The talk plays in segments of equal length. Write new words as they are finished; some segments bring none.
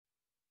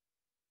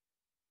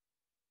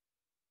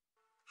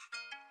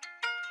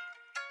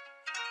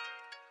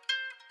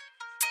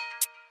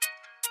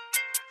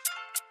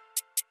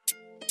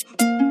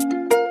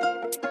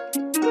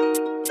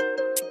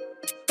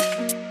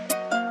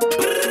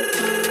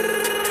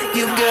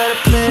You got a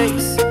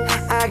place,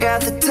 I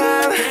got the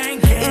time.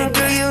 And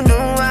girl, you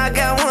know I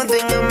got one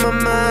thing on my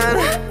mind.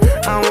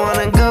 I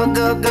wanna go,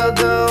 go, go,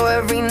 go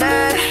every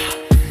night.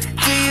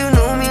 Do you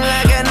know me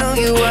like I know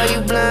you? Are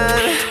you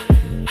blind?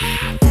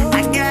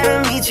 I gotta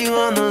meet you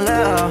on the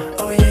low.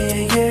 Oh yeah,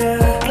 yeah,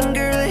 yeah. And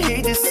girl, I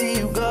hate to see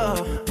you go.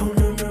 Oh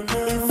no, no,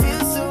 no. It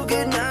feels so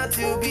good not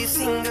to be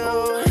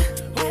single.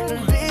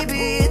 And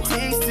baby, it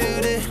takes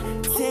two to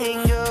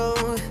tango.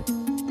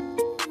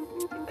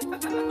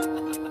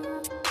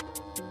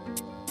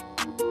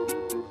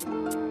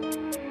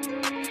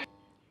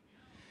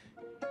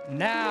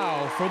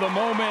 Now, for the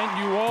moment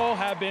you all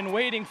have been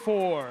waiting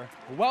for.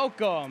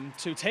 Welcome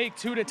to Take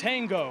Two to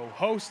Tango,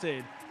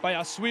 hosted by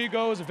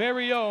Oswego's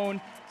very own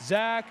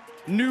Zach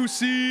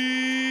Newsy.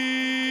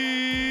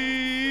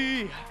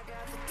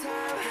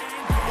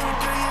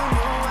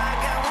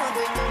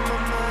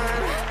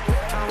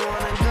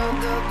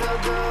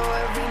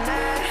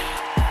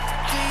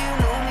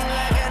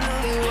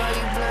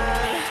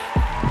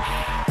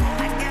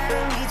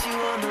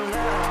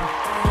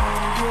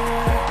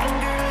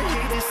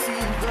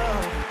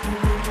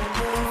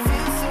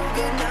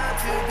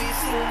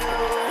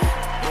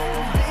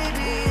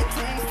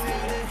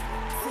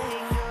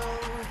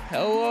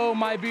 Hello,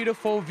 my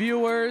beautiful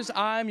viewers.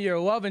 I'm your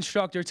love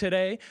instructor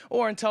today,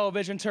 or in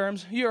television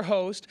terms, your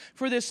host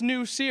for this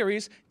new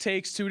series,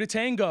 Takes Two to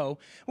Tango.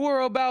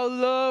 We're about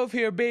love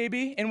here,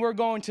 baby, and we're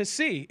going to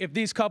see if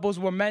these couples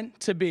were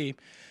meant to be.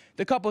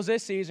 The couples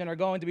this season are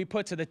going to be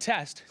put to the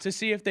test to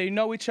see if they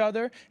know each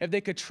other, if they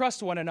could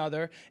trust one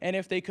another, and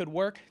if they could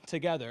work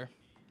together.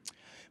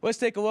 Let's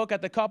take a look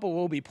at the couple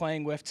we'll be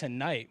playing with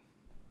tonight.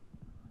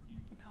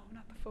 No,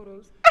 not the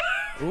photos.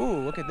 Ooh,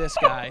 look at this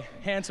guy.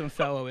 Handsome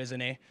fellow, isn't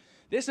he?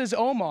 This is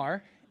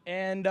Omar,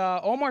 and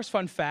Omar's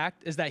fun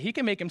fact is that he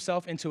can make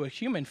himself into a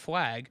human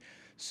flag.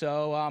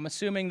 So I'm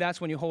assuming that's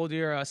when you hold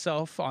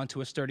yourself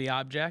onto a sturdy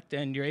object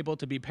and you're able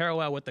to be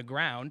parallel with the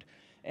ground.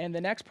 And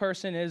the next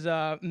person is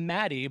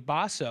Maddie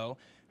Basso.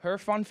 Her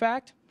fun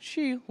fact,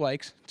 she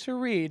likes to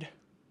read.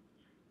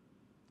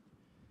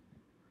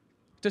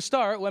 To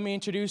start, let me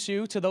introduce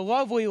you to the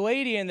lovely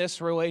lady in this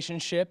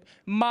relationship,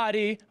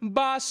 Maddie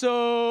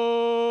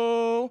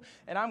Basso.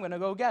 And I'm gonna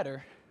go get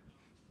her.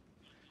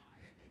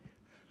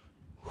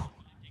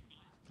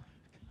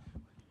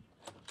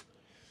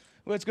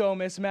 Let's go,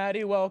 Miss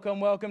Maddie.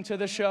 Welcome, welcome to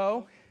the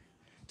show.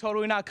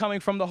 Totally not coming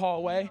from the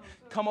hallway.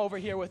 Come over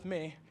here with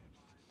me.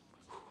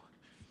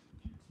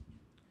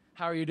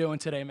 How are you doing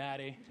today,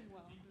 Maddie?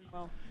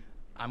 Well,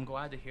 I'm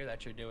glad to hear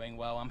that you're doing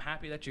well. I'm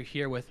happy that you're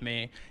here with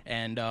me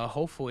and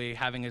hopefully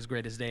having as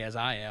great a day as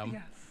I am.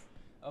 yes.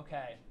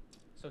 Okay,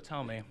 so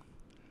tell me,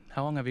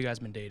 how long have you guys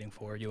been dating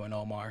for, you and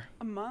Omar?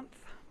 A month?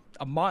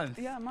 A month?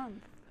 Yeah, a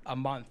month. A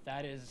month.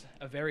 That is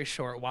a very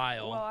short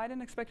while. Well, I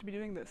didn't expect to be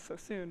doing this so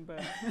soon,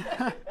 but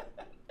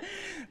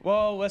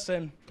Well,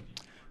 listen,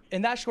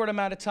 in that short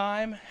amount of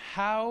time,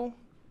 how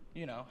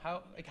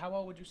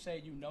well would you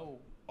say you know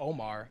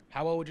Omar?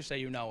 How well would you say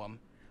you know him?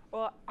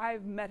 well,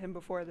 I've met him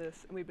before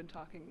this, and we've been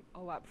talking a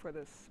lot before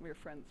this. We were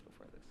friends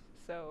before this,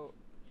 so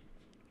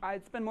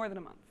it's been more than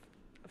a month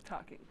of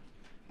talking,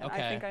 and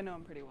Okay. I think I know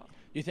him pretty well.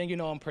 You think you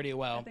know him pretty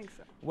well? I think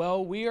so.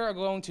 Well, we are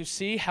going to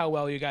see how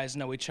well you guys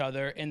know each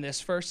other in this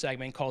first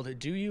segment called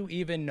Do You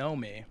Even Know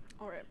Me?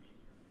 All right.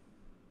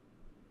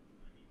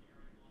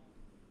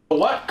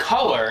 What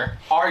color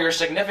are your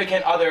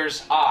significant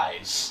other's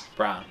eyes?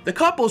 Brown. The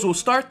couples will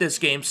start this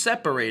game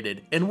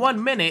separated. In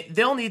 1 minute,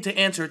 they'll need to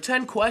answer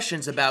 10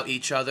 questions about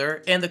each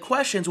other, and the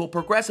questions will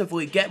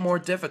progressively get more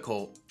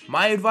difficult.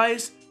 My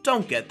advice,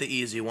 don't get the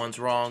easy ones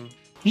wrong.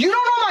 You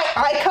don't know my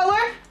eye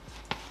color?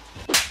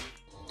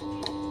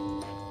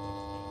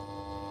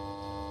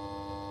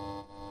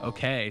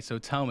 Okay, so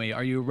tell me,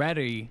 are you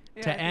ready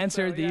Yeah, to I think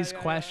answer so. Yeah, these yeah,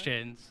 yeah.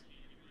 questions?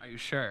 Are you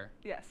sure?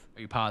 Yes.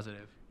 Are you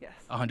positive? Yes.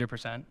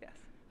 100%? Yes.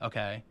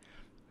 Okay.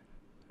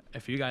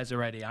 If you guys are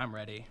ready, I'm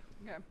ready.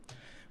 Okay.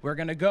 We're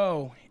gonna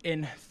go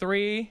in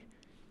 3,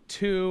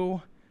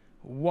 2,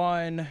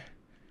 1,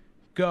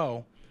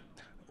 go.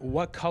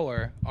 What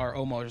color are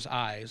Omar's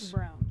eyes?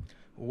 Brown.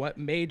 What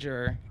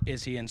major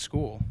is he in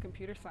school?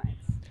 Computer science.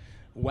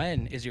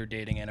 When is your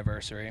dating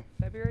anniversary?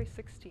 February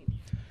 16th.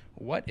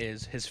 What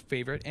is his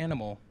favorite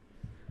animal?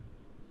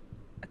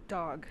 A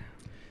dog.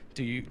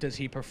 Does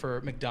he prefer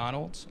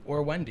McDonald's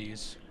or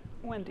Wendy's?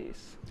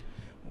 Wendy's.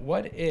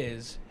 What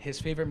is his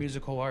favorite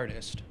musical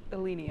artist?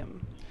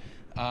 Elenium.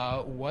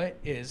 What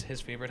is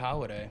his favorite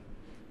holiday?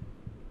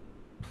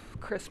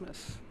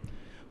 Christmas.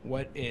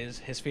 What is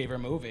his favorite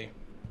movie?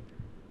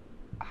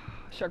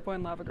 Shark Boy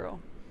and Lava Girl.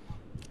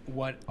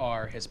 What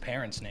are his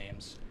parents'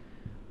 names?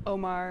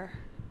 Omar,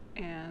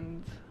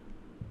 and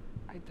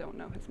I don't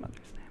know his mother's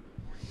name.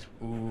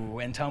 Ooh,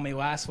 and tell me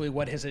lastly,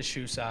 what is his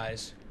shoe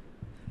size?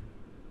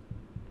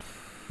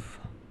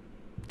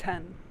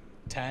 10.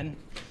 10?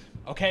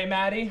 Okay,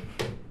 Maddie.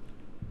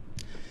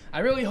 I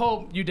really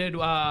hope you did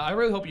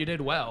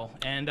well,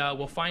 and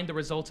we'll find the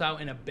results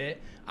out in a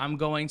bit. I'm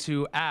going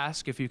to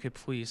ask if you could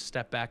please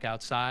step back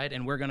outside,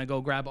 and we're gonna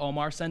go grab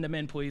Omar. Send him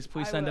in, please.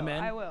 Please send him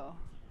in. I will.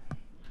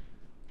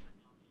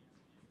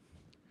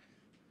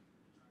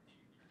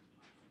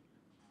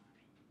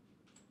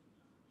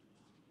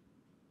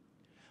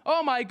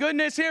 Oh my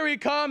goodness, here he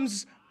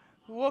comes.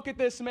 Look at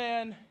this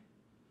man.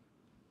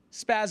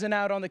 Spazzing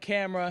out on the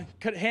camera.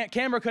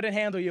 Camera couldn't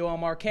handle you,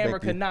 Omar. Camera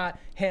Thank you. could not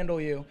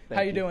handle you.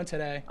 How you doing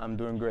today? I'm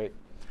doing great.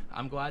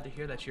 I'm glad to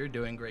hear that you're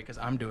doing great because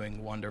I'm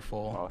doing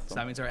wonderful. Awesome. So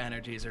that means our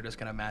energies are just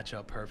gonna match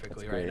up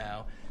perfectly That's right great.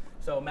 now.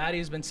 So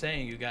Maddie's been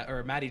saying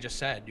Maddie just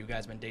said you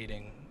guys been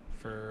dating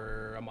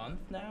for a month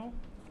now.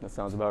 That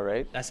sounds about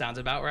right. That sounds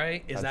about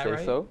right. Is I'd that say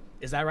right? so.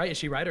 Is that right? Is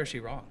she right or is she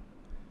wrong?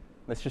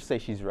 Let's just say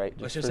she's right.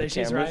 Let's for just the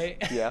say she's cameras.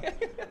 right. Yeah.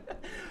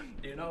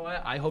 You know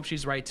what? I hope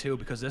she's right too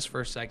because this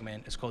first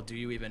segment is called "Do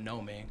You Even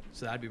Know Me?"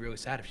 So that'd be really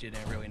sad if she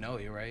didn't really know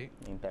you, right?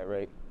 Ain't that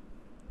right?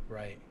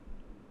 Right.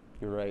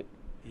 You're right.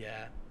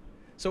 Yeah.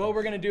 So what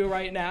we're gonna do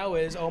right now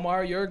is,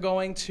 Omar, you're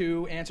going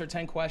to answer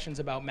 10 questions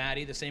about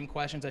Maddie, the same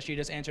questions that she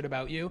just answered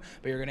about you,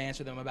 but you're gonna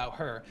answer them about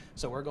her.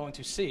 So we're going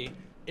to see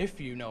if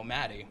you know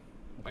Maddie.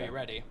 Are you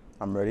ready?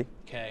 I'm ready.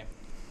 Okay.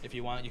 If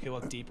you want, you can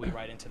look deeply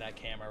right into that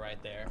camera right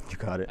there. You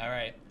got it. All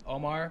right.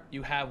 Omar,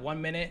 you have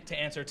 1 minute to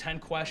answer 10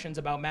 questions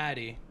about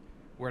Maddie.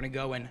 We're gonna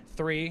go in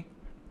 3,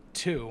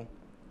 2,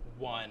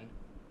 1,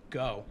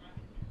 go.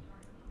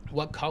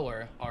 What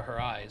color are her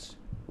eyes?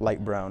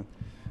 Light brown.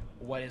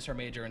 What is her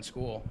major in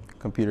school?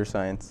 Computer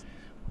science.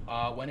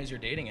 When is your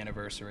dating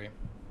anniversary?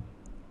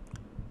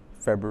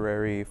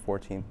 February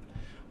 14th.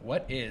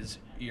 What is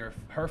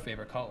her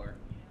favorite color?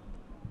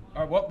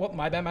 Or what?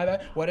 My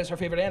bad. What is her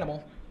favorite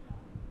animal?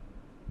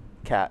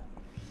 Cat.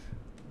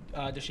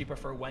 Does she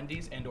prefer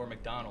Wendy's and/or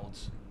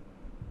McDonald's?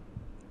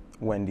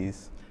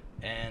 Wendy's.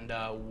 And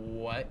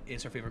what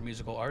is her favorite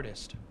musical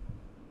artist?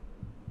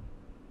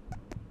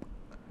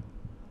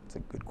 That's a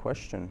good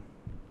question.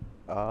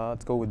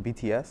 Let's go with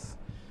BTS.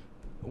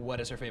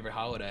 What is her favorite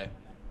holiday?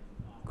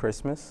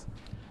 Christmas.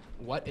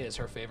 What is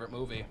her favorite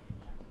movie?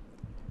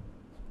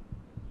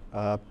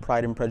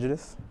 Pride and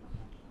Prejudice.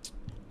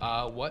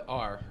 What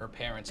are her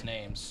parents'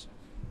 names?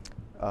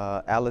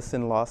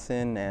 Allison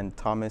Lawson and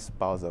Thomas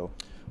Balzo.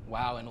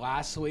 Wow, and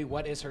lastly,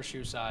 what is her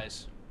shoe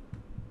size?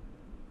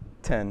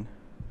 10.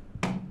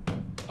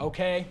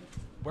 Okay,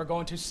 we're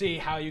going to see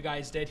how you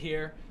guys did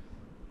here.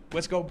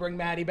 Let's go bring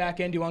Maddie back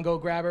in. Do you want to go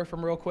grab her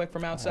from real quick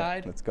from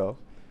outside? Let's go.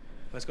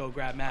 Let's go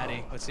grab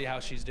Maddie. Let's see how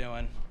she's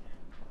doing.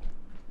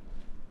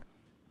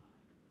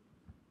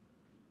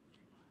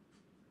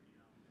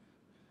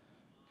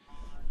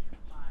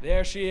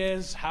 There she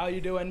is. How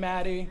you doing,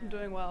 Maddie? I'm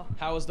doing well.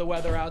 How is the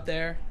weather out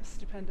there?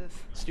 Stupendous.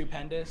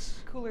 Stupendous.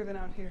 Cooler than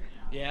out here.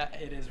 Yeah,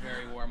 it is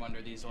very warm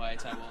under these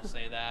lights, I will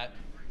say that.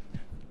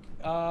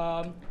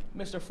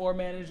 Mr. Floor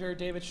Manager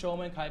David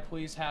Schulman, can I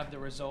please have the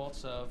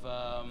results of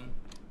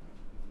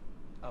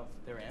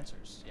their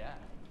answers? Yeah.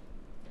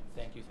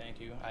 Thank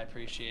you. I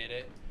appreciate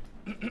it.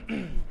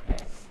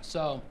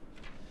 So,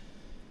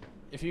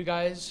 I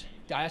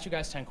asked you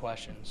guys 10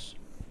 questions.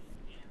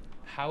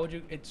 How would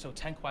you,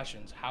 10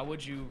 questions. How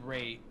would you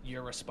rate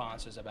your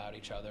responses about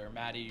each other?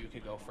 Maddie, you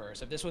could go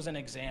first. If this was an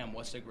exam,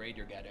 what's the grade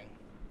you're getting?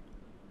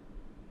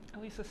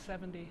 At least a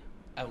 70.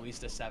 At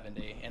least a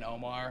 70. And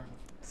Omar?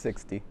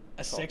 60.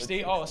 A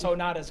 60? Oh, so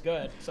not as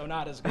good.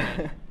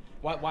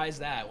 Why is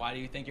that? Why do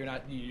you think you're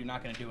not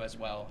going to do as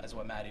well as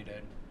what Maddie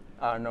did?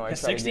 No, I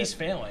Because try 60's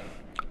failing.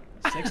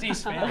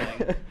 60's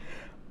failing.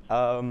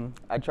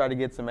 I tried to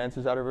get some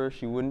answers out of her.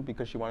 She wouldn't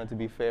because she wanted to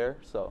be fair,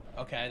 so.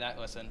 Okay,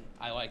 listen,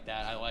 I like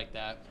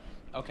that.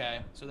 Okay,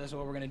 so this is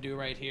what we're gonna do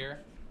right here.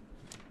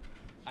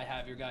 I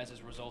have your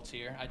guys' results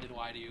here. I did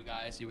lie to you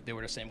guys. They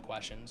were the same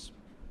questions.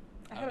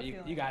 I had a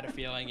feeling. You got a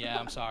feeling? Yeah,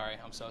 I'm sorry.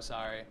 I'm so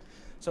sorry.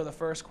 So the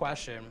first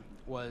question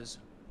was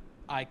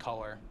eye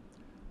color.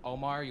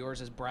 Omar, yours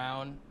is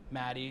brown.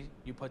 Maddie,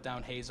 you put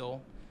down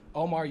hazel.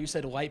 Omar, you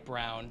said light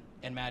brown,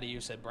 and Maddie, you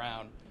said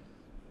brown.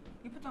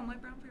 You put down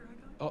light brown for your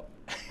eye color? Oh.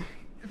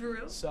 For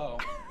real? So,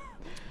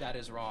 that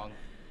is wrong,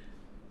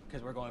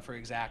 because we're going for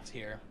exact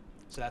here.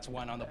 So that's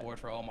 1 on the board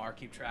for Omar.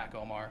 Keep track,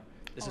 Omar.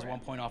 This is 1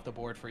 point off the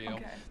board for you.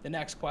 Okay. The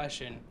next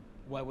question,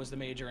 what was the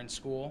major in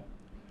school?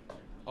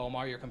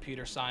 Omar, you're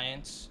computer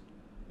science.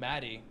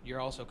 Maddie, you're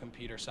also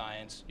computer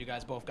science. You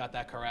guys both got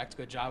that correct.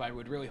 Good job. I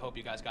would really hope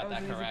you guys got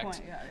that That was an easy correct.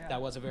 point. Yeah.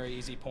 That was a very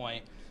easy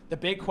point. The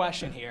big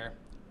question here,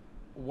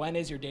 when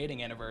is your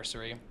dating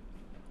anniversary?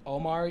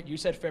 Omar, you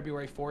said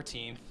February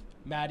 14th.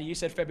 Maddie, you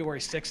said February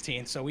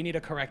 16th, so we need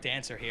a correct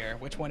answer here.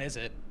 Which one is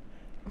it?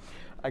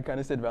 I kind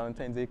of said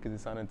Valentine's Day because it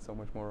sounded so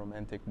much more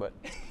romantic, but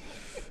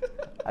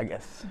I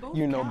guess Both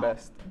you know count.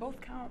 best. Both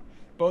count.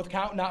 Both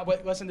count? Not,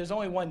 but listen, there's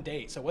only one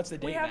date, so what's the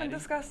date, We haven't Maddie?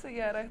 discussed it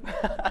yet.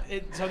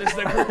 So this is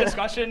a group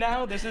discussion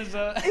now? This is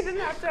It didn't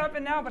have to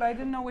happen now, but I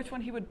didn't know which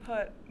one he would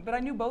put. But I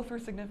knew both were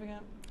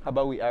significant. How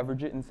about we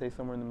average it and say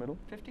somewhere in the middle?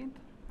 15th?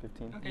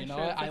 15. Okay, You know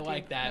sure, what? I 15.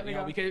 like that.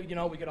 There we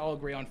go. We could all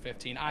agree on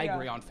 15. I Yeah.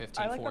 agree on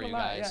 15 I like for that a you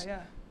lot. guys.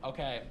 Yeah.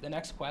 Okay, the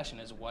next question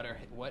is what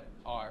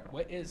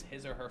is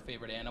his or her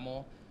favorite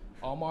animal?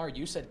 Omar,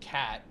 you said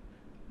cat.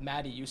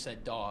 Maddie, you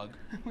said dog.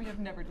 We have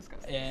never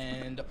discussed this.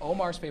 And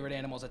Omar's favorite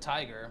animal is a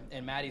tiger,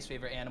 and Maddie's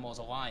favorite animal is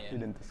a lion. We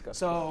didn't discuss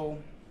So,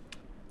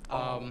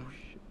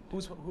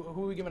 this.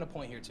 who are we giving a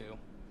point here to?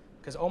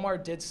 Because Omar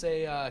did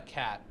say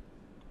cat.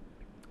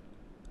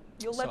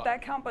 You'll let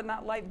that count, but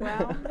not light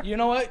brown? You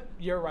know what?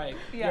 You're right.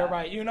 Yeah. You're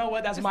right. You know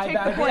what? That's Just my take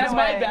the bad. point That's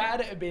my away.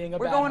 bad at being a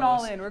We're bad going all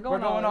host. in. We're We're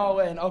going going all all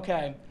in.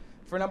 Okay.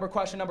 For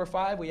question number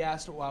 5, we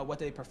asked what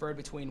they preferred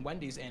between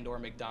Wendy's and or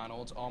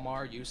McDonald's.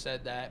 Omar, you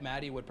said that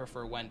Maddie would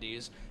prefer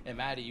Wendy's, and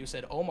Maddie, you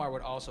said Omar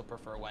would also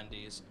prefer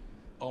Wendy's.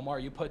 Omar,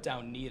 you put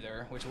down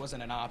neither, which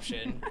wasn't an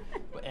option,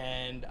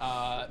 and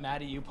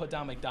Maddie, you put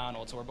down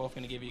McDonald's. So we're both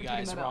going to give you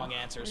guys wrong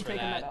answers for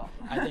that.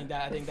 I think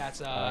that's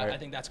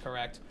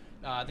correct.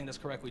 I think that's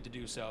correct way to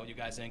do so. You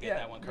guys didn't get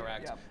that one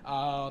correct.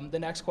 The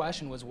next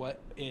question was, what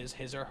is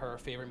his or her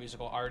favorite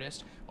musical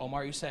artist?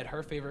 Omar, you said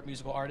her favorite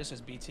musical artist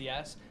is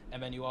BTS,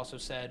 and then you also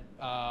said,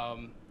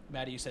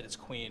 Maddie, you said it's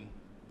Queen.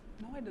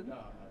 No, I didn't.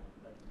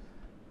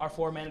 Our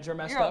floor manager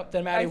messed up.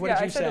 Then Maddie, what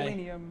did you say? I said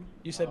Illenium.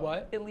 You said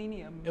what?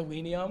 Illenium.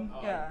 Illenium?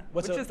 Yeah,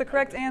 which is the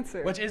correct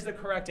answer. Which is the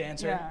correct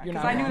answer. Yeah, You're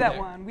because not I knew wrong that there.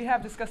 one. We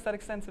have discussed that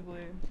extensively.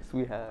 Yes,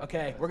 we have.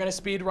 Okay, we're gonna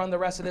speed run the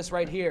rest of this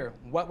right here.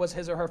 What was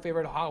his or her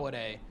favorite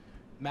holiday?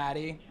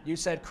 Maddie, you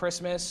said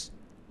Christmas.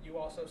 You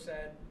also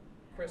said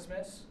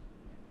Christmas.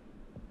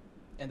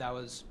 And that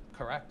was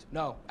correct.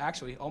 No,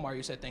 actually, Omar,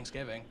 you said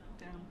Thanksgiving.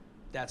 Damn.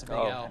 That's a big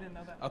Oh. L. I didn't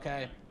know that.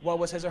 Okay, what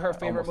was his or her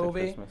favorite Almost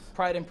said movie? Christmas.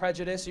 Pride and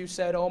Prejudice, you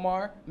said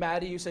Omar.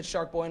 Maddie, you said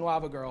Shark Boy and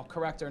Lava Girl.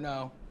 Correct or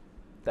no?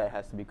 That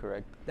has to be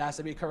correct. That has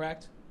to be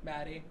correct.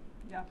 Maddie.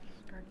 Yeah,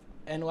 correct.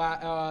 And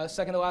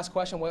second to last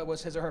question, what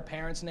was his or her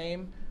parents'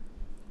 name?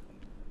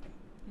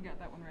 You got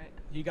that one right.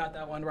 You got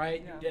that one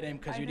right. Yeah. You didn't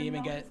because I you didn't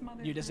even didn't know get his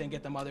mother's you just didn't name.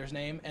 get the mother's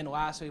name. And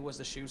lastly was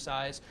the shoe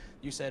size.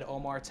 You said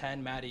Omar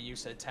 10, Maddie you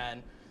said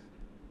 10.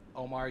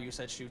 Omar, you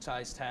said shoe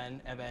size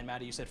 10, and then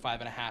Maddie, you said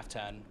 5.5,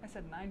 10. I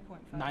said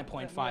 9.5.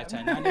 9.5,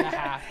 10, Yeah.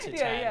 9.5 to 10.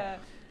 Yeah.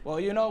 Well,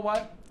 you know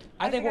what?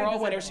 I think think we're I all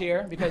deserve winners one.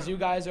 here because you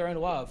guys are in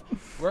love.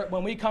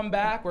 When we come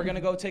back, we're going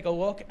to go take a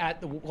look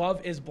at the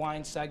Love is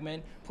Blind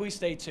segment. Please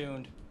stay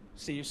tuned.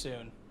 See you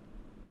soon.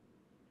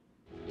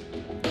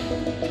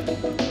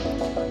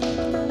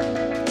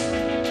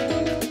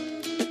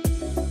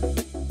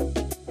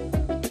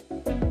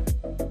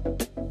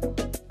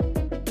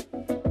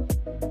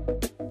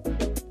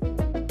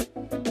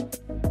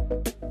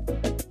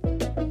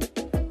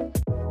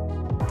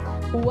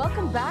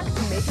 Welcome back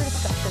to Major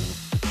Discussions.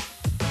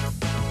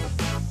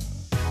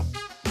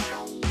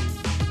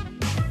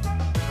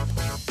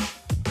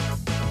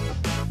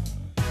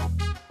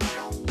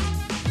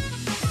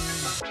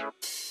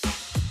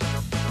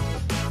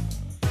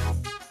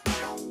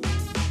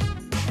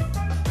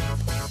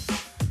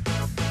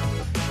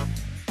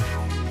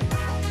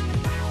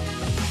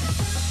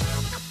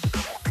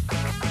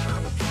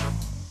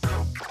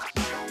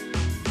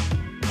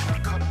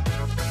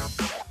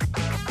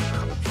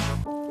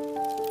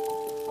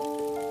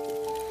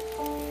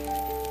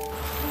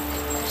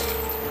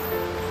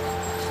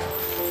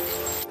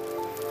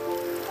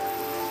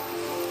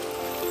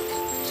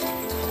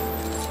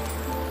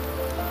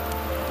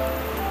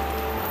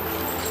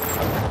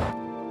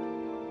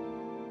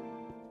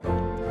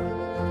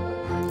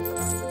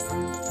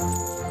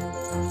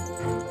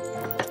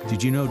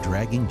 Did you know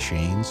dragging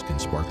chains can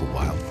spark a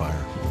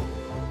wildfire?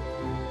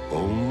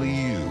 Only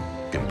you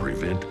can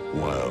prevent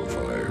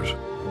wildfires.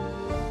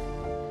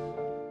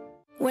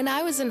 When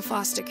I was in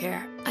foster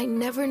care, I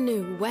never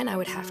knew when I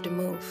would have to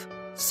move.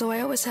 So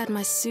I always had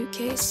my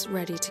suitcase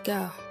ready to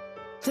go.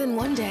 Then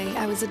one day,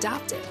 I was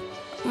adopted.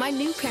 My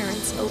new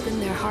parents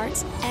opened their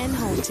hearts and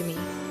home to me.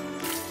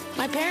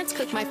 My parents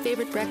cook my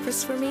favorite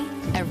breakfast for me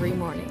every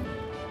morning.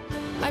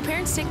 My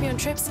parents take me on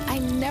trips I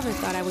never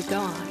thought I would go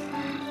on.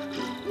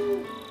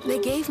 They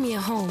gave me a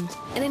home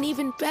and an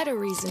even better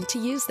reason to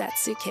use that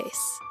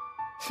suitcase.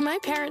 My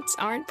parents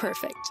aren't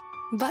perfect,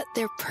 but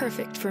they're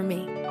perfect for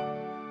me.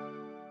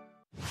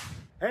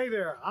 Hey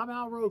there, I'm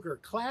Al Roker,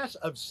 class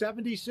of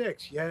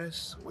 76.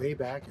 Yes, way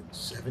back in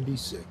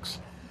 76.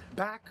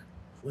 Back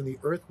when the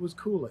earth was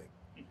cooling.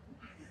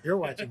 You're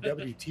watching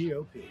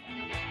WTOP.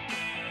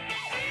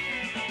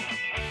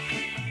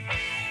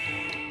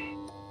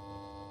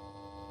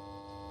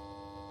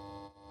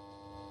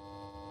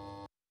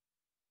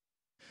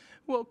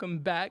 Welcome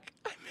back.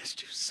 I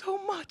missed you so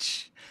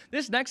much.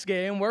 This next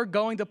game we're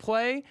going to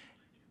play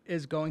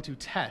is going to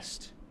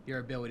test your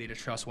ability to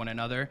trust one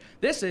another.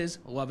 This is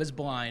Love is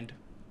Blind.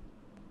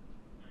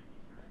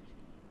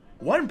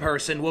 One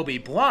person will be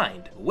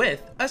blind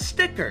with a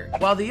sticker,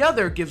 while the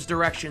other gives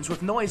directions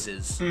with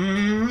noises.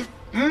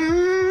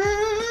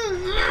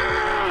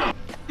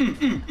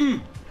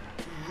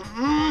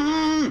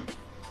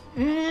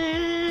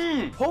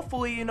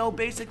 Hopefully you know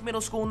basic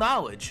middle school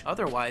knowledge,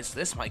 otherwise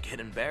this might get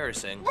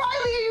embarrassing. Riley,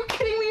 are you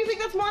kidding me? You think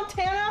that's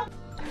Montana?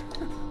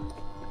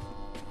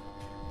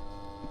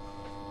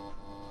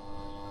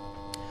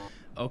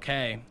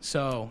 Okay,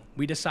 so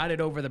we decided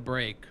over the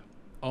break,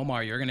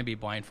 Omar, you're gonna be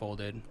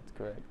blindfolded. That's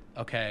correct.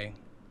 Okay,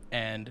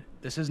 and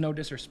this is no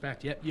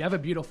disrespect. You have a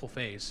beautiful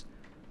face,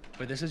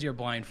 but this is your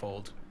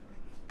blindfold.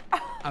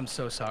 I'm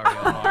so sorry,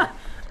 Omar.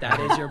 That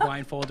is your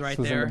blindfold right This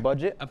was in there. the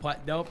budget?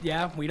 Nope,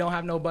 yeah, we don't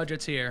have no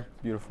budgets here.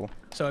 Beautiful.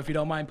 So if you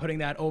don't mind putting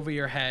that over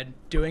your head,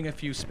 doing a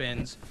few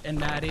spins. And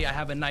Maddie, I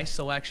have a nice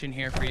selection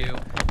here for you.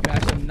 You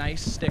have some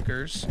nice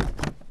stickers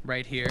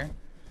right here.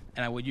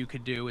 And what you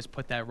could do is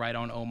put that right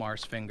on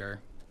Omar's finger.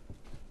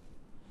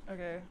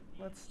 Okay,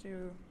 let's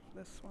do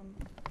this one.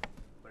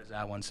 What does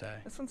that one say?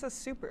 This one says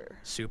super.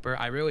 Super.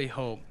 I really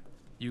hope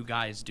you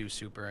guys do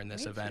super in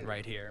this event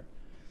right here.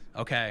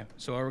 Okay,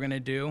 so what we're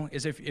gonna do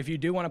is if you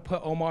do want to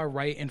put Omar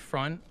right in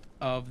front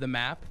of the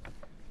map.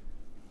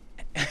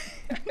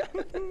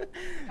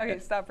 Okay,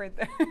 stop right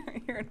there.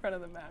 You're in front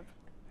of the map.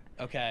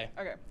 Okay.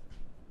 Okay.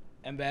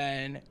 And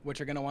then what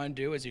you're gonna want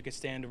to do is you could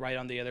stand right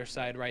on the other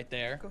side right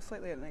there. Go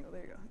slightly at an angle.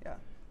 There you go. Yeah.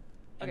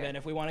 And then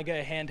if we want to get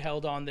a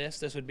handheld on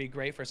this would be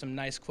great for some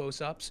nice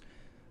close-ups.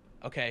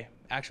 Okay,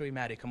 actually,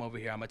 Maddie, come over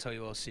here. I'm gonna tell you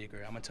a little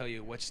secret. I'm gonna tell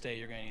you which state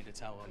you're gonna need to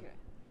tell him. Okay.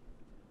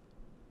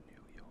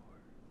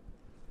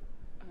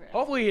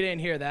 Hopefully he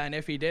didn't hear that, and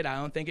if he did, I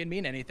don't think it'd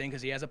mean anything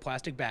because he has a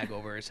plastic bag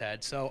over his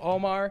head. So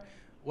Omar,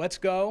 let's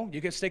go.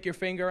 You can stick your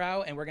finger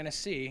out, and we're gonna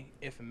see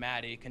if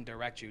Maddie can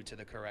direct you to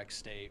the correct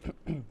state.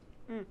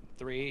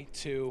 3,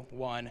 2,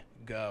 1,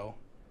 go.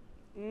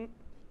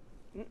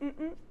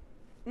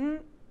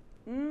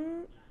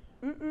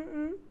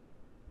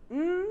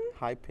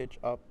 High pitch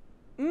up,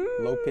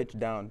 low pitch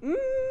down.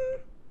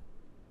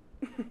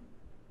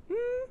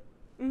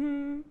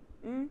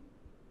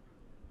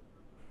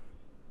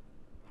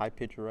 High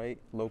pitch right,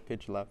 low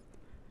pitch left.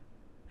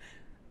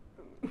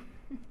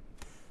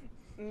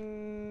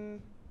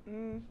 Come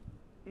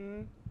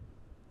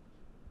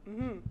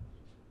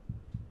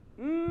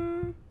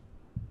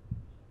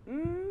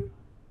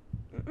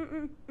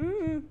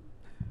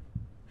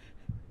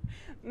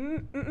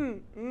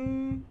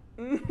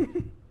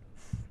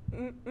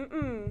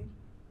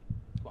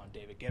on,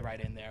 David, get right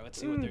in there. Let's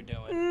see what they're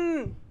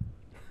doing.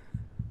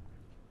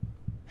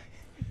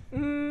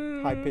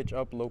 High pitch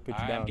up, low pitch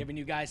All right, down. I'm giving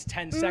you guys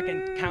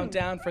 10-second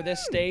countdown for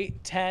this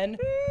state. 10,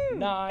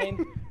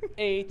 9,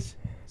 8,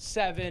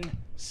 7,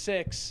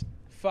 6,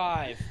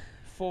 5,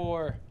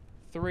 4,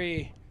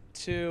 3,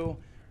 2,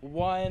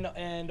 1.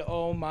 And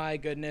oh my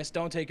goodness,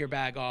 don't take your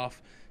bag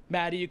off.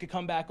 Maddie, you could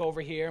come back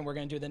over here, and we're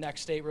going to do the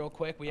next state real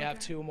quick. We have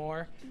 2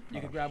 more.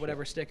 You can grab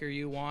whatever sticker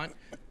you want.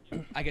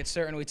 I could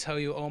certainly tell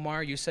you,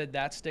 Omar, you said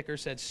that sticker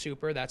said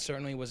super. That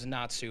certainly was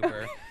not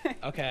super.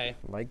 Okay.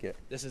 Like it.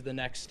 This is the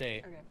next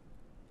state. Okay.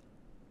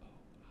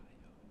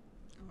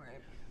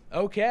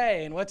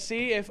 Okay, and let's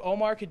see if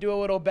Omar could do a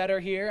little better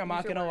here. I'm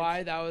not going to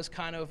lie, that was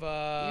kind of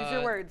Use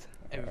your words.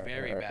 A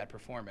very bad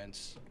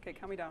performance. Okay,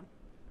 count me down.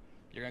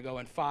 You're going to go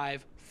in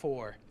 5,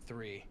 4,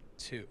 3,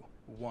 2,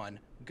 1,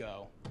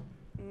 go.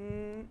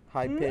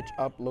 High pitch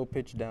up, low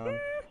pitch down.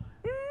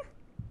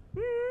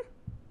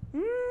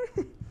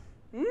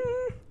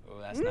 Oh,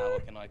 that's not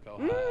looking like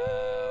Ohio.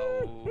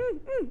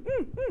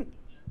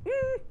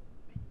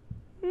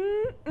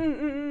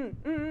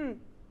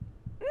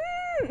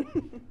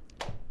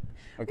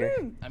 Okay.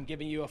 I'm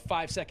giving you a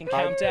 5-second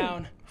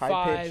countdown. High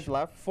 5, pitch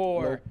left,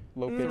 4,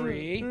 low pitch.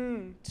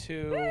 3,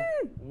 2,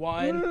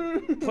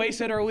 1.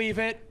 Place it or leave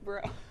it.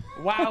 Bro.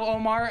 Wow,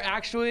 Omar,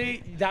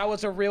 actually, that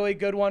was a really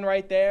good one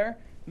right there.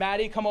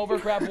 Maddie, come over,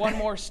 grab one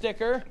more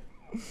sticker.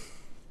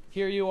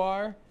 Here you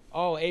are.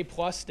 Oh, A+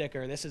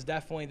 sticker. This is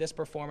definitely, this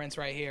performance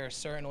right here,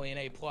 certainly an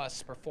A+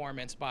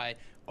 performance by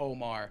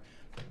Omar.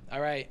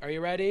 All right, are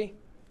you ready?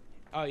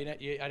 Oh, I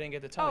didn't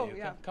get to tell you.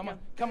 Yeah, Come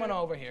on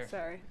over here.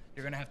 Sorry.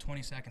 You're going to have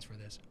 20 seconds for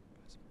this.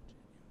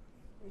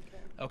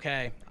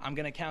 Okay, I'm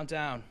going to count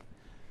down.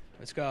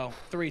 Let's go.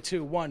 3,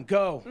 2, 1,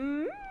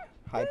 go.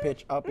 High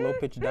pitch up, low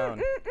pitch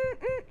down.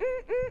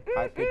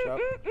 High pitch up.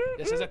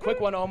 This is a quick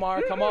one,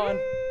 Omar. Come on.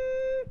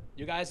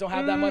 You guys don't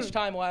have that much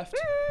time left.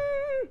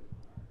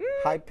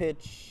 High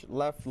pitch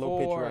left, low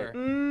pitch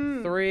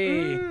right.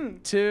 3,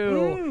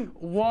 2,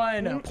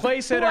 1.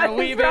 Place it or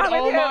leave it.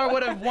 Omar,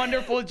 what a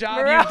wonderful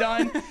job you've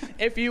done.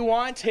 If you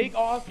want, take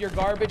off your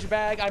garbage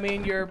bag. I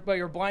mean, your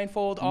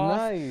blindfold off.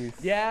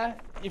 Nice. Yeah.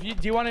 Do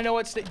you want to know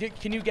what state?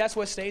 Can you guess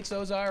what states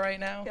those are right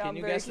now? Yeah, Can I'm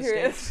you very guess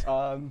curious.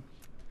 the states?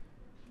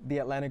 The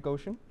Atlantic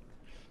Ocean.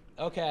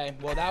 Okay,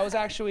 well that was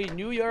actually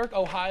New York,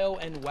 Ohio,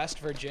 and West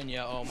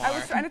Virginia, Omar. I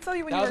was trying to tell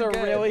you when that you were was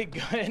good. Really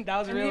good. That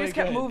was And really you just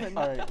good. kept moving.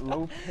 All right,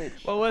 low pitch.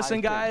 Well, listen,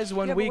 guys,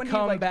 when we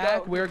come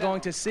back, we're go?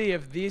 going to see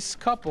if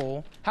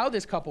how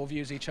this couple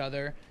views each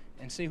other,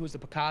 and see who's the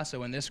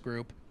Picasso in this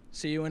group.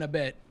 See you in a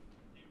bit.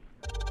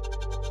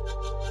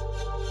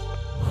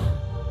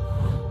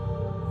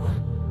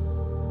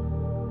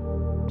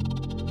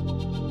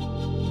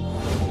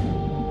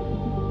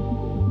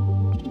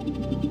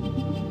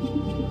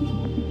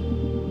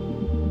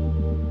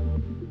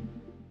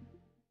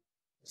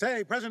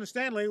 Say, President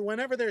Stanley,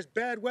 whenever there's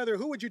bad weather,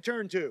 who would you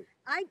turn to?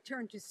 I'd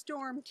turn to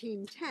Storm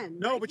Team 10.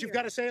 No, but you've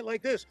got to say it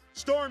like this.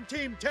 Storm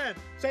Team 10.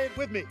 Say it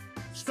with me.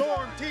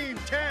 Storm Team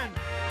 10.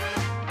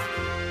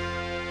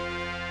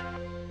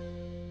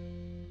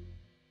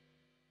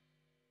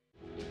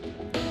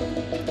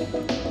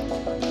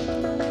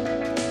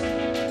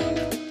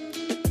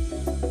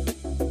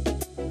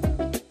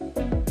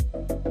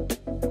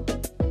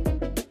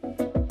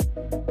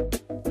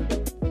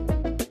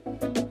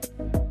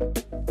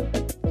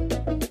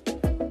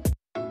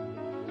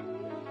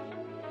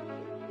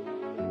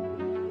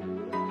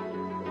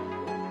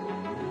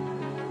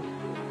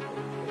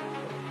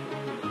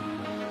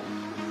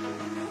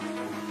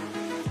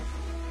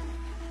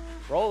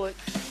 Roll it.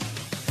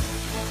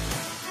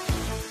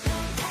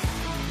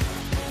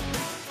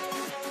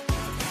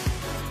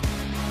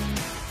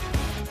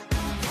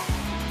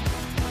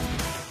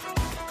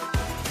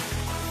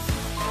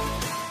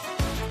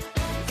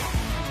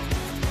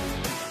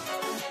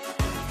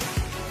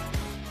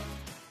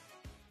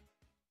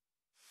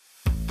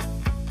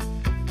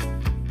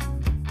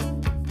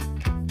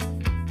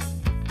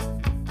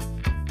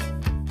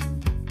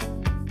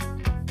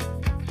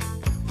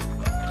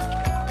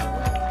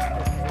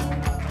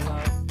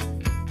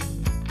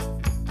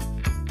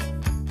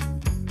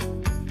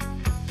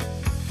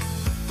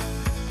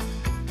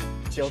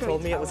 Jill Should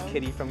told we me it tell was him?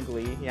 Kitty from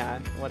Glee. Yeah,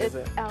 what is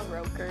it? It's Al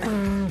Roker.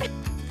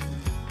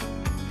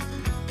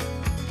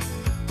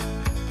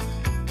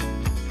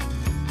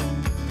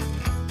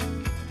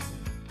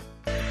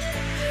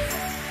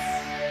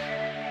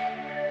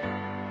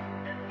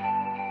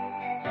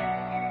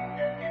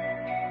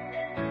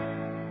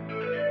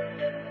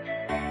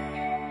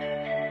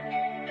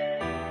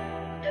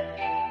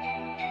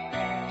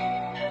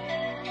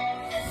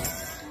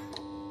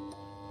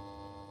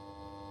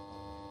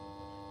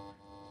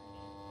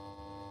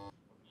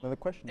 Another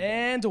question.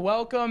 And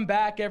welcome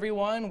back,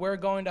 everyone. We're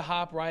going to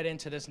hop right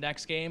into this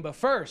next game. But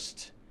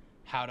first,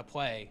 how to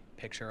play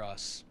Picture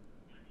Us.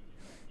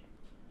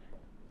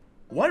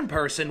 One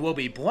person will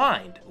be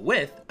blind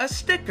with a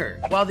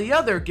sticker, while the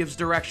other gives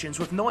directions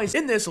with noise.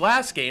 In this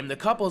last game, the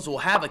couples will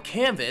have a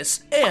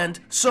canvas and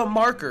some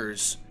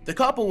markers. The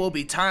couple will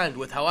be timed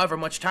with however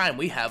much time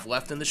we have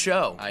left in the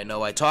show. I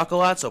know I talk a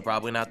lot, so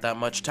probably not that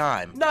much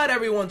time. Not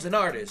everyone's an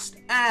artist,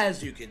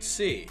 as you can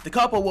see. The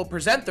couple will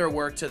present their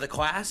work to the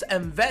class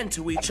and vent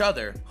to each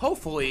other,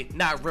 hopefully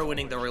not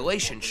ruining the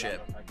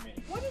relationship.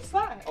 What is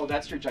that? Oh,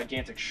 that's your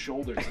gigantic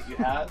shoulders that you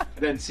have. And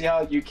then see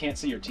how you can't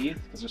see your teeth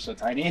because they're so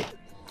tiny?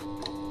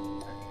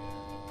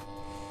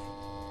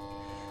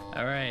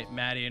 All right,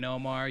 Maddie and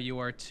Omar, you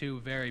are two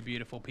very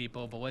beautiful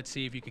people, but let's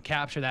see if you could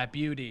capture that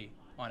beauty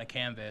on a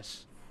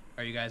canvas.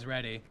 Are you guys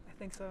ready? I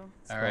think so.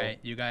 All right,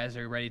 you guys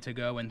are ready to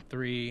go in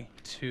 3,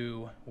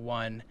 2,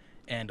 1,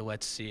 and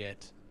let's see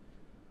it.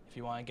 If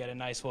you want to get a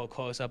nice little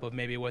close-up of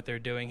maybe what they're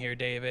doing here,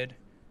 David.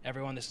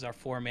 Everyone, this is our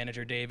floor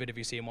manager, David. If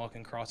you see him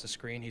walking across the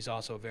screen, he's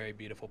also a very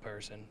beautiful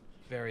person.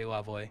 Very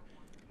lovely.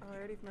 Oh, I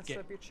already messed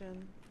up your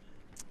chin.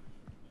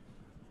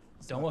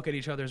 Don't look at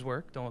each other's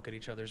work. Don't look at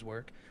each other's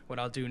work. What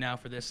I'll do now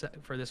for this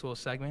little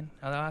segment,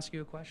 I'll ask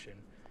you a question.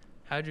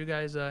 How did you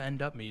guys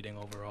end up meeting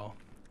overall?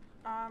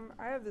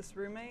 I have this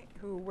roommate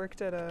who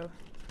worked at a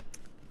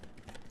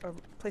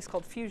place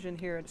called Fusion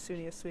here at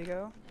SUNY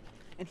Oswego,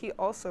 and he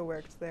also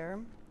worked there.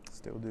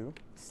 Still do.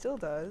 Still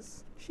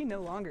does. She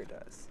no longer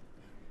does.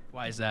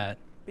 Why is that?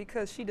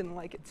 Because she didn't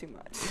like it too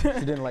much.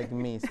 She didn't like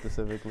me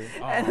specifically.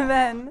 And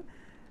then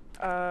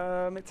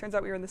it turns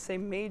out we were in the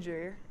same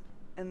major,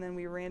 and then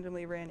we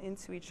randomly ran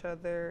into each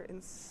other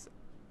in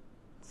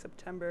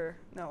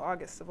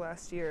August of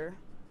last year,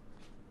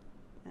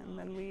 and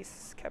then we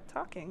kept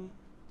talking.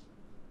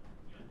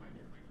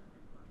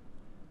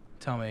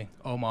 Tell me,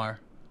 Omar,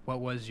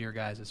 what was your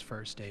guys'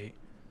 first date?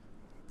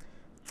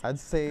 I'd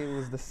say it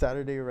was the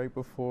Saturday right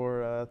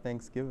before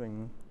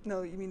Thanksgiving.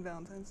 No, you mean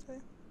Valentine's Day?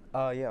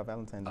 Yeah,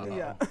 Valentine's Day.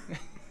 Yeah.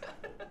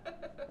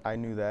 I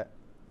knew that.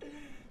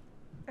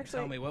 Actually,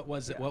 tell me, what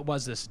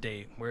was this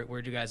date?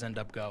 Where'd you guys end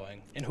up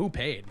going? And who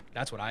paid?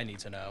 That's what I need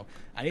to know.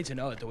 I need to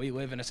know that do we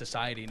live in a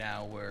society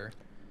now where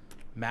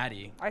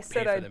Maddie I paid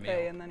said for I'd the pay,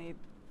 meal? and then he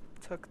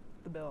took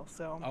the bill,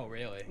 so. Oh,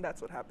 really?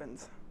 That's what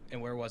happened.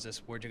 And where was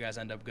this? Where'd you guys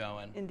end up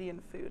going?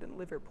 Indian food in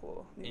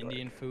Liverpool, New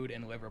Indian York. food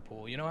in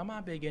Liverpool. You know, I'm not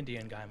a big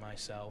Indian guy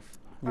myself.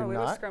 It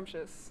was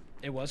scrumptious.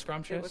 It was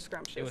scrumptious? It was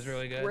scrumptious. It was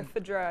really good? Worth the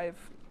drive.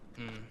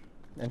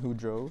 And who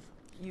drove?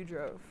 You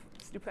drove.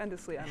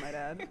 Stupendously, I might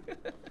add.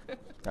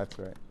 That's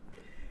right.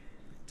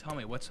 Tell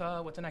me, what's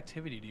an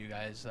activity do you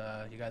guys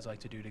like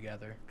to do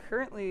together?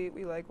 Currently,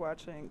 we like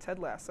watching Ted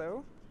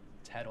Lasso.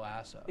 Ted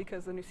Lasso.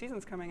 Because the new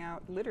season's coming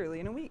out literally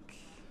in a week.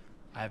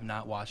 I have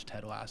not watched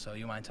Ted Lasso.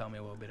 You mind telling me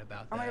a little bit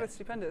about that? Oh my God, it's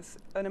stupendous.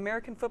 An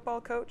American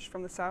football coach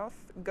from the South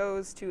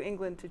goes to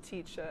England to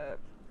teach a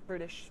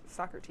British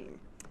soccer team,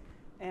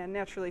 and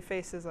naturally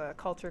faces a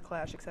culture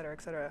clash, et cetera,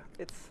 et cetera.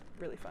 It's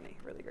really funny,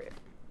 really great.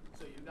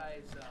 So you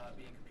guys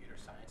being computer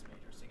science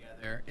majors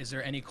together, is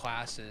there any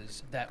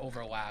classes that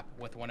overlap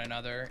with one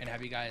another? And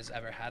have you guys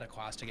ever had a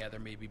class together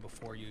maybe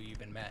before you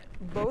even met?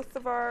 Both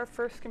of our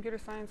first computer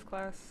science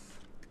class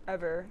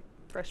ever,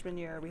 freshman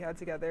year, we had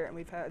together, and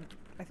we've had,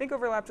 I think,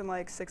 overlapped in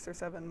like 6 or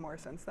 7 more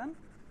since then.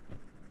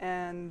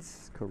 And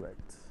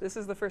correct. This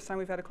is the first time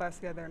we've had a class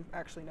together and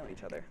actually know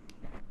each other.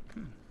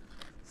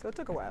 So it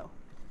took a while.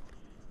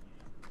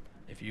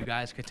 If you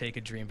guys could take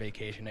a dream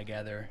vacation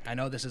together, I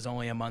know this is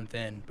only a month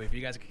in, but if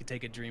you guys could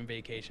take a dream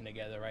vacation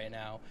together right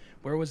now,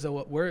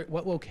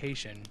 what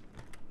location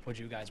would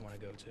you guys want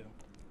to go to?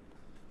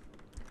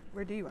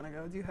 Where do you want to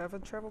go? Do you have a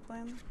travel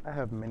plan? I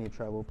have many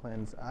travel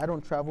plans. I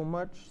don't travel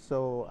much,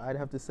 so I'd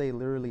have to say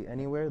literally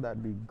anywhere.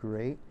 That'd be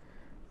great.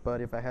 But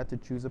if I had to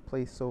choose a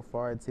place so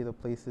far, I'd say the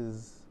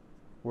places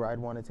where I'd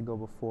wanted to go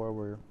before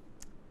were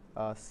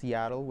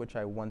Seattle, which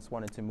I once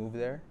wanted to move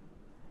there.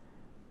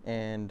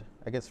 and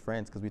I guess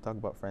France, because we talk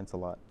about France a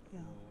lot. Yeah.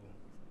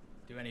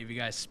 Do any of you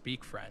guys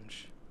speak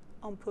French?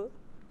 Un peu.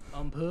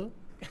 Un peu?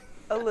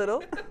 A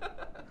little.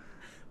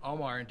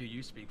 Omar, do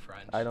you speak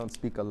French? I don't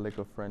speak a lick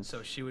of French.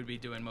 So she would be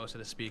doing most of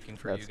the speaking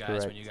for That's you guys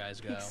correct. when you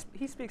guys go.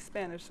 He speaks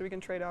Spanish, so we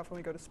can trade off when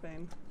we go to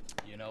Spain.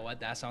 You know what?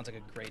 That sounds like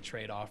a great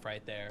trade-off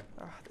right there.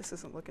 Oh, this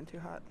isn't looking too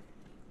hot.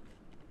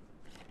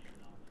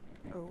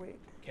 Oh, wait.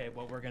 Okay,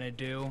 what we're going to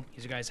do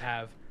is you guys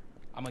have,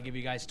 I'm going to give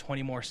you guys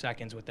 20 more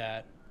seconds with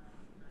that.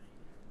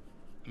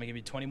 I'm going to give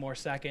you 20 more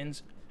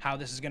seconds. How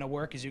this is going to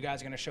work is you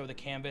guys are going to show the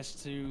canvas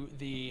to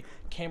the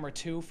camera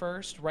 2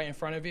 first, right in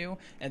front of you,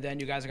 and then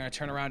you guys are going to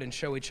turn around and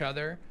show each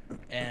other,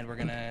 and we're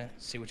going to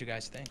see what you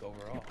guys think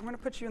overall. I'm going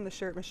to put you in the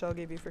shirt Michelle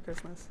gave you for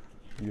Christmas.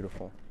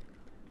 Beautiful.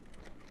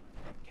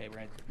 Okay, we're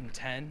going to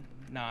 10,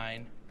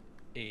 9,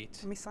 8,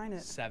 Let me sign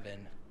it.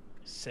 7,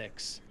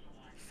 6,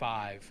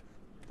 5,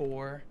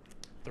 4,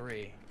 3,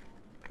 Wait,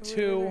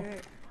 2, wait,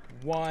 wait.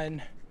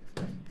 1.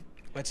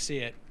 Let's see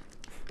it.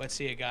 Let's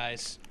see it,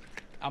 guys.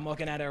 I'm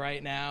looking at it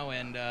right now,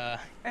 and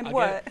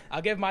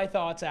I'll give my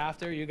thoughts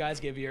after. You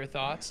guys give your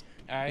thoughts.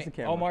 All right.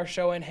 Omar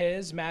showing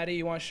his. Maddie,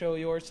 you want to show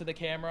yours to the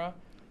camera?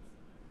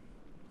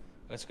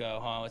 Let's go,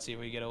 huh? Let's see if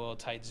we get a little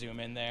tight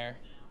zoom in there.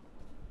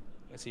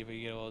 Let's see if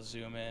we get a little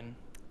zoom in.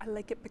 I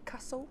like it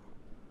Picasso.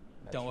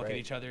 Don't look at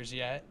each other's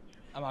yet.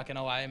 I'm not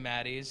gonna lie,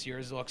 Maddie's.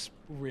 Yours looks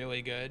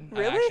really good.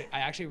 Really? I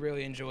actually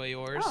really enjoy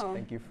yours. Oh.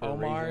 Thank you for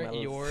Omar,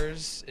 raising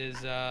yours is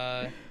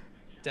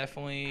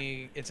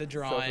definitely, it's a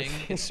drawing.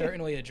 It's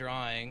certainly a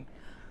drawing.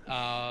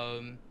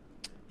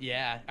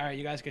 Yeah. All right,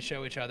 you guys could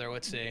show each other.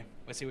 Let's see.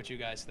 Let's see what you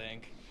guys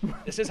think.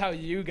 This is how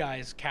you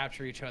guys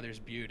capture each other's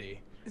beauty.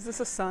 Is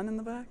this a sun in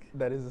the back?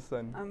 That is the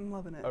sun. I'm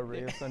loving it. A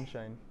ray of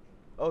sunshine.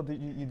 Oh,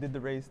 you did the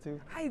rays too?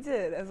 I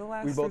did, as a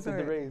last We both resort.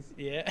 did the rays.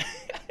 Yeah.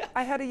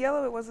 I had a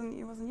yellow, it wasn't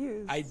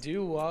used. I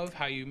do love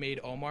how you made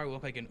Omar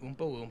look like an Oompa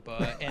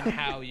Loompa and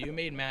how you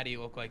made Maddie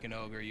look like an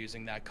ogre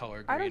using that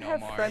color green, I don't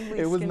have Omar. friendly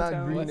It was skin not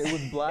tones. green, it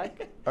was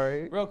black. All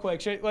right. Real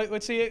quick,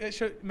 let's see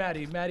it.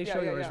 Maddie, Yeah, show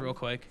yeah, yours yeah. real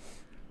quick.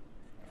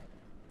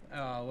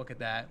 Oh, look at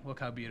that. Look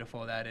how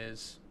beautiful that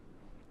is.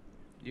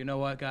 You know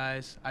what,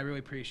 guys? I really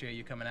appreciate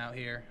you coming out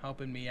here,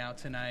 helping me out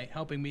tonight,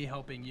 helping me,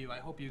 helping you. I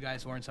hope you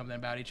guys learned something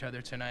about each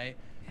other tonight.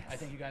 Yes. I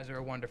think you guys are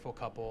a wonderful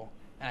couple,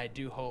 and I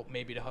do hope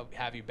maybe to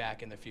have you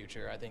back in the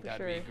future. I think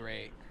that'd be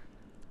great.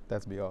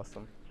 That'd be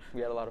awesome.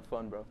 We had a lot of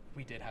fun, bro.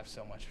 We did have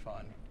so much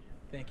fun.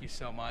 Thank you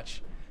so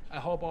much. I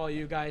hope all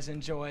you guys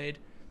enjoyed.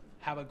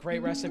 Have a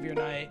great rest of your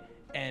night,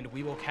 and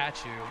we will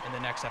catch you in the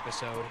next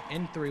episode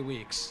in 3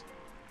 weeks.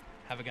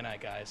 Have a good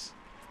night, guys.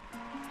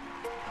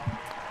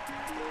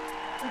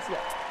 You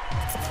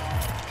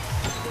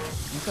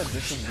said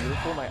this is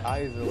beautiful. My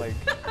eyes are like.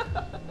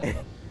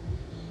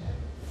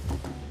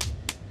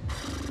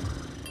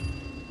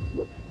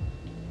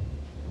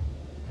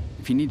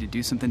 If you need to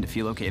do something to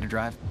feel okay to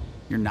drive,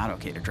 you're not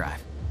okay to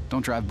drive.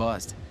 Don't drive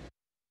buzzed.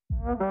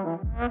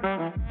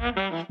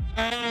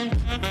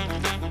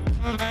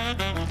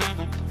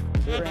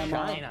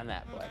 Shine on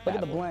that black. Look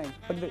at the bling.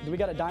 Look at do we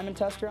got a diamond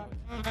tester on?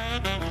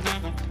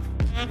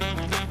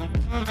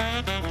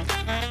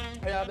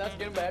 Yeah, that's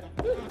getting bad.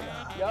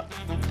 Yep.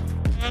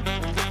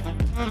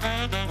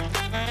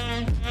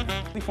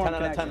 10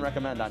 out of 10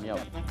 recommend on Yelp.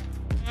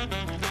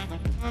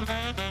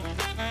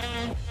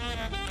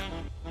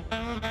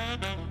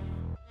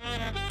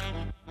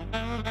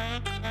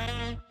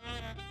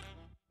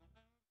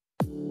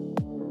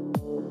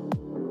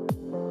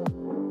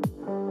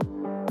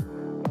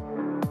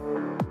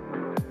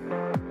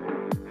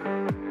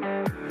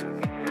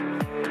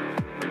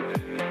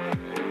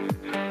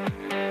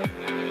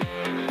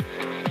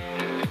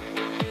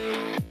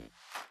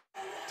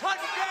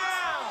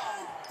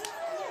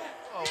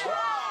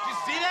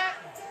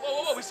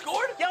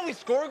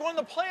 We're going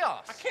to the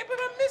playoffs. I can't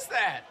believe I missed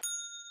that.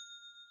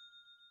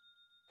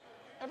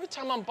 Every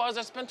time I'm buzzed,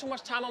 I spend too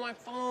much time on my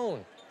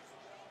phone.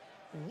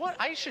 What?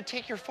 I should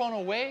take your phone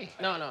away.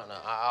 No.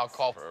 I'll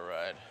call for a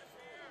ride.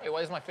 Hey,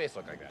 why does my face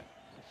look like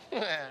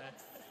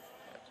that?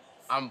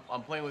 I'm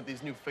playing with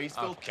these new face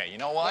filters. Okay, you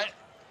know what?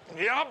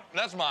 Yep,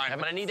 that's mine.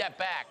 But I need that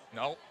back.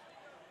 No.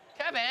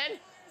 Kevin!